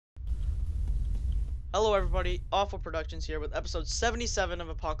Hello everybody, Awful Productions here with episode 77 of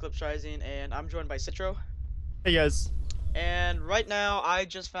Apocalypse Rising, and I'm joined by Citro. Hey guys. And right now, I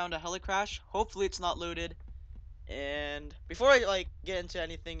just found a heli crash. Hopefully it's not looted. And before I get into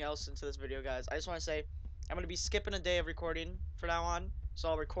anything else into this video, guys, I just want to say I'm going to be skipping a day of recording from now on. So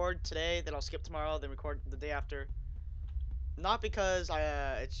I'll record today, then I'll skip tomorrow, then record the day after. Not because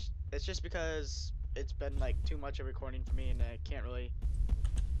it's just because it's been like too much of recording for me and I can't really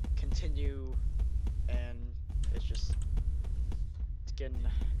continue, and it's just it's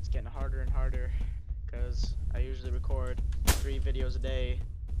getting harder and harder because I usually record 3 videos a day,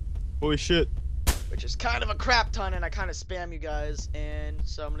 Holy shit. which is kind of a crap ton, and I kind of spam you guys, and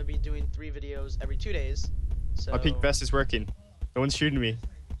so I'm gonna be doing 3 videos every 2 days. So My pink vest is working. No one's shooting me.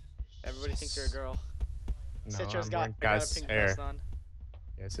 everybody thinks you're a girl. No, Citro's I'm got wearing I got a guy's pink hair. vest on.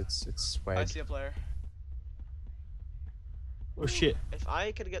 Yes, it's swag. I see a player. Oh shit. If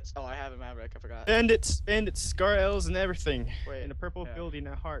I could get I have a Maverick. I forgot. Bandits, Scar L's and everything. Wait, In a purple yeah. building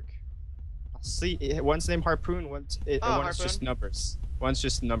at Hark. See, one's named Harpoon, one's Harpoon. just numbers. One's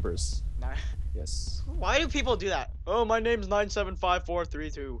just numbers. Nah. Yes. Why do people do that? Oh, my name's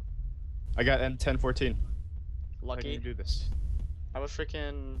 9754332. I got M1014. Lucky. How can you do this? I have a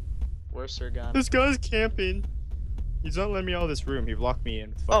freaking worser gun. This guy's camping. He's not letting me out of this room. He locked me in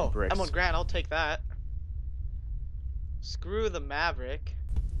with fucking bricks. I'm on Grant. I'll take that. Screw the Maverick.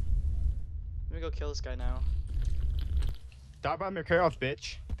 Let me go kill this guy now. Die by Makarov,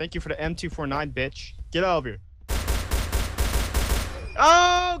 bitch. Thank you for the M249, bitch. Get out of here.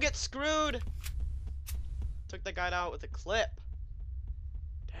 Oh, get screwed! Took that guy out with a clip.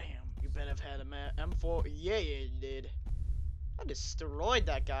 Damn, you better have had a M4. Yeah, you did. I destroyed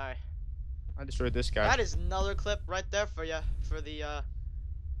that guy. I destroyed this guy. That is another clip right there for you. For the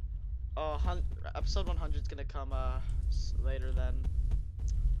episode 100 is gonna come later. Then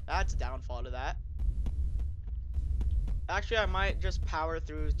that's a downfall to that. Actually, I might just power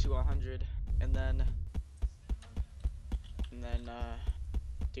through to 100 and then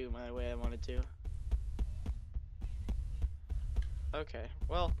do my way I wanted to. Okay,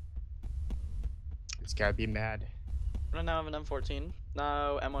 well, This guy be mad. right now I have an M14.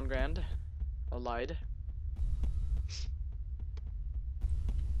 Now M1 Grand. I lied.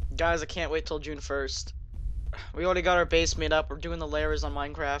 Guys, I can't wait till June 1st. We already got our base made up. We're doing the layers on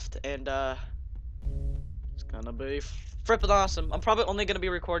Minecraft, and it's gonna be frippin' awesome. I'm probably only gonna be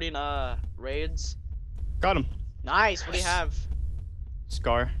recording raids. Got him. Nice. What do you have?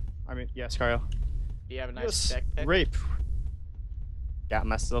 Scar. Yeah, Scar. Do you have a nice Yes. deck pick? Rape. Got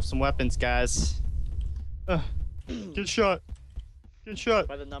myself some weapons, guys. Get shot. Get shot.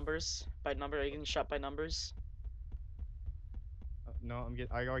 By the numbers? By number? Are you getting shot by numbers? No,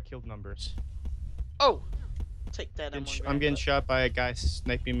 I already killed numbers. Oh! Take that. I'm getting shot by a guy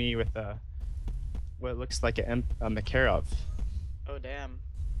sniping me with what looks like a Makarov. Oh damn.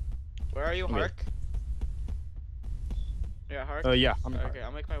 Where are you, Okay. Hark? Yeah, Hark? Oh yeah, I'm Okay,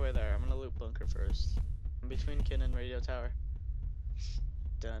 I'll make my way there. I'm gonna loot bunker first. I'm between Kin and Radio Tower.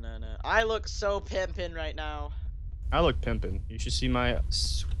 Dun-dun-dun. I look so pimpin' right now. I look pimpin'. You should see my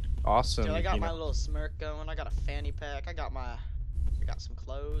awesome. Dude, I got my little smirk going. I got a fanny pack. I got some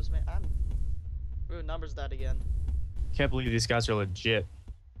clothes, man. Ooh, numbers that again. Can't believe these guys are legit.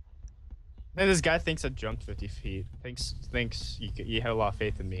 Man, this guy thinks I jumped 50 feet. Thinks you have a lot of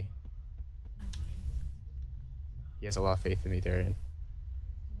faith in me. He has a lot of faith in me, Darian.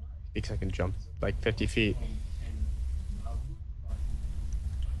 Thinks I can jump like 50 feet.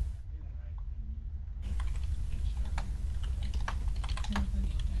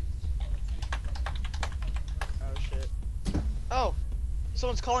 Oh shit. Oh!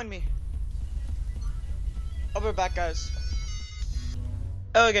 Someone's calling me. I'll be back, guys.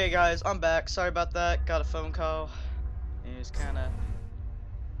 Okay, guys, I'm back. Sorry about that. Got a phone call. It was kinda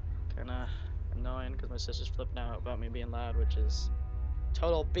annoying because my sister's flipping out about me being loud, which is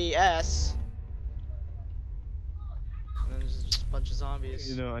total BS. And then there's just a bunch of zombies.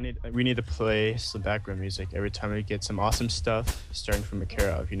 You know, we need to play some background music every time we get some awesome stuff, starting from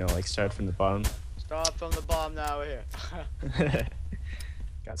Makarov. You know, like start from the bottom. Start from the bottom now. We're here.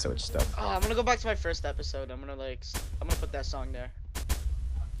 Got so much stuff. Oh, I'm gonna go back to my first episode. I'm gonna put that song there.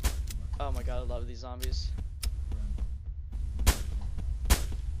 Oh my god, I love these zombies.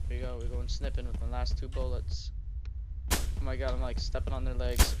 Here we go, we're going snipping with my last 2 bullets. Oh my god, I'm like stepping on their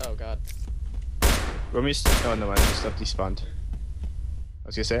legs. Oh god. Want me to oh no, I just stuff despawned. I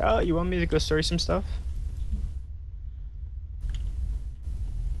was gonna say, oh, you want me to go story some stuff?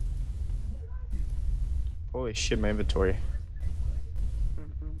 Holy shit, my inventory.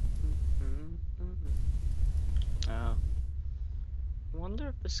 Oh. Wonder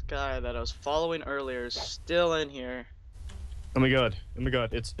if this This guy that I was following earlier is still in here. Oh my god. Oh my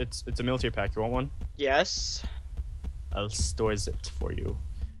god. It's a military pack. You want one? Yes. I'll store it for you.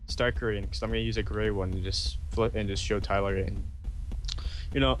 Start green, because I'm gonna use a gray one and just flip and just show Tyler in.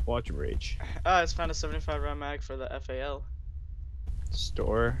 You know, watch him rage. I just found a 75 round mag for the FAL.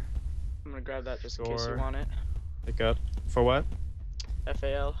 Store. I'm gonna grab that just in case you want it. Pick up. For what?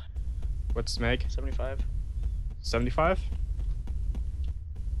 FAL. What's mag? 75. 75?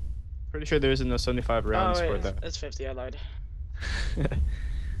 Pretty sure there isn't no 75 rounds oh, wait, for that. It's 50, I lied. I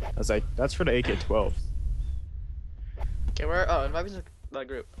was like, that's for the AK-12. Okay, where? Oh, invite me to the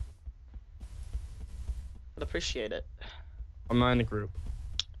group. I'd appreciate it. I'm not in the group.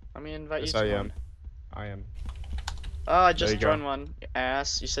 Let me invite Yes, you to I one. am. I am. Oh, I just you go. joined one. You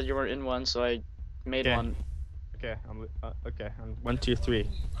ass. You said you weren't in one, so I made Okay. one. Okay, okay. I'm 1, 2, 3.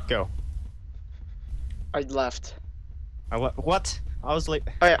 Go. I left. What? I was late.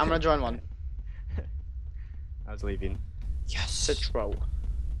 Alright, I'm gonna join one. I was leaving. Yes. Citro.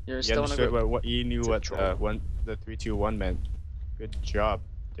 You're You still in a understood group. what you knew what Citro. the 3, 2, 1 meant. Good job,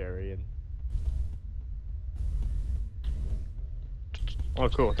 Darian. Oh,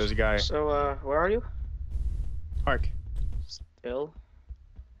 cool. There's a guy. So, where are you? Park. Still.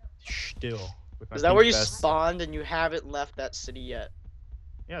 Still. With my Is that pink where you vest. spawned and you haven't left that city yet?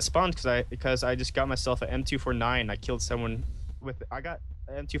 Yeah, I spawned because I just got myself an M249. I killed someone with I got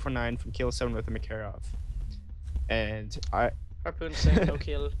an M249 from killing someone with a Makarov, and Harpoon saying no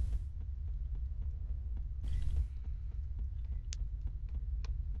kill.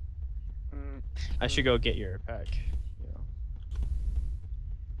 I should go get your pack. You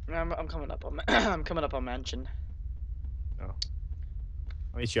know. I'm coming up on I'm coming up on mansion. I'll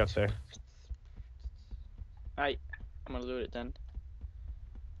meet you up there. I'm gonna loot it then.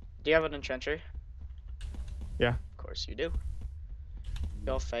 Do you have an entrencher? Yeah. Of course you do.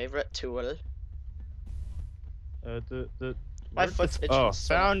 Your favorite tool. My foot's itching. Oh,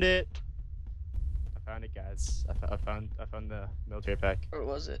 so found it. I found it, guys. I found the military pack. Where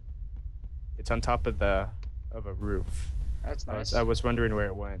was it? It's on top of a roof. That's nice. I was wondering where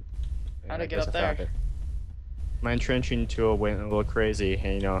it went. and How'd I it get guess up I found there? it. My entrenching tool went a little crazy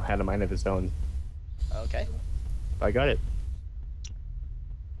and, you know, had a mind of its own. Okay. I got it.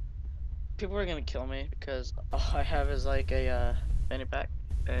 People are gonna kill me because all I have is like a fanny pack,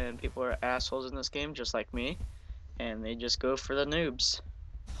 and people are assholes in this game just like me, and they just go for the noobs.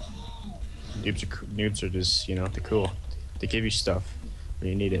 Noobs are just, you know, they're cool. They give you stuff when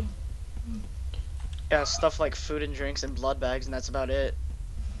you need it. Yeah, stuff like food and drinks and blood bags, and that's about it.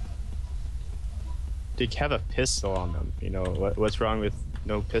 They have a pistol on them. You know, what's wrong with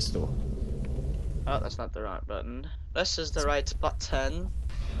no pistol? Oh, that's not the right button. This is the right button.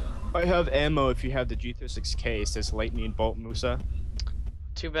 I have ammo if you have the G36K. It says Lightning Bolt Musa.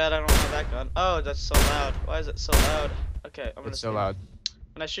 Too bad I don't have that gun. Oh, that's so loud. Why is it so loud? Okay, I'm gonna. It's so loud.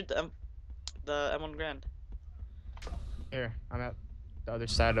 When I shoot the M1 Grand. Here, I'm at the other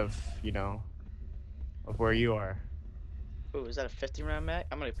side of, you know, of where you are. Ooh, is that a 50 round mag?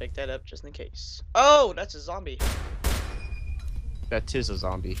 I'm gonna pick that up just in case. Oh, that's a zombie. That is a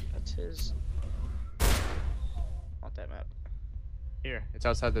zombie. That's his. Want that map? Here, it's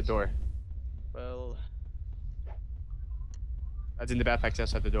outside the door. Well, That's in the backpacks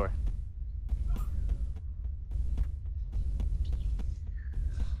outside the door.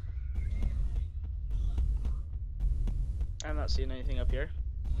 I'm not seeing anything up here.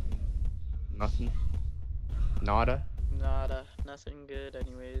 Nothing. Nada. Nada. Nothing good,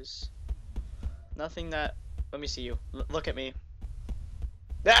 anyways. Nothing that. Let me see you. Look at me.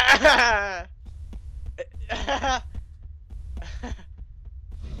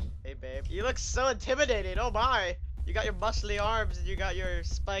 Hey, babe. You look so intimidating. Oh my. You got your muscly arms and you got your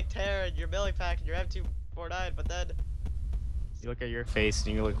spiked hair and your belly pack and your M249, but then. You look at your face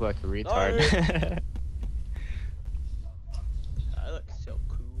and you look like a retard. I look so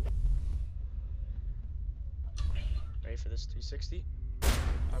cool. Ready for this 360? I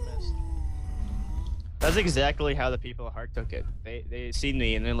missed. That's exactly how the people at Hark took it. They seen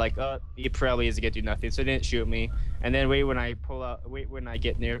me and they're like, oh, he probably is gonna do nothing, so they didn't shoot me. And then wait when I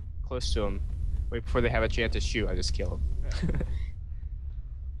get near close to him, wait before they have a chance to shoot, I just kill him. Yeah.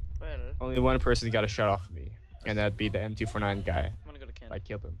 Well, Only one person got a shot off of me, and that'd be the M249 guy. I'm gonna go to Canada. I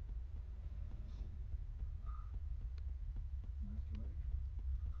killed him.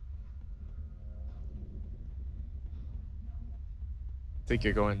 I think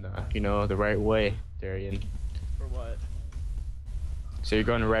you're going the, you know, the right way, Darian. For what? So you're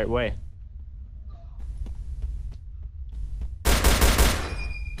going the right way.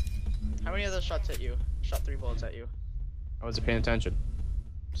 How many of those shots hit you? Shot 3 bullets at you. I wasn't paying attention.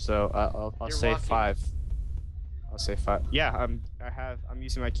 So I'll You're say walking. 5. I'll say 5. Yeah, I'm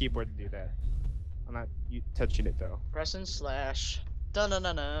using my keyboard to do that. I'm not touching it though. Pressing slash. Dun dun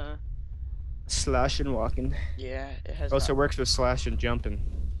dun dun. Slash and walking. Yeah, it has Also not. works with slash and jumping.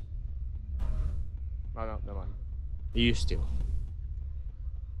 Oh no, never mind. It used to.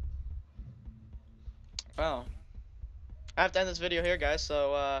 Oh. I have to end this video here, guys.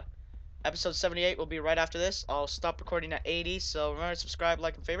 So, episode 78 will be right after this. I'll stop recording at 80. So remember to subscribe,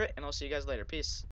 like, and favorite, and I'll see you guys later. Peace.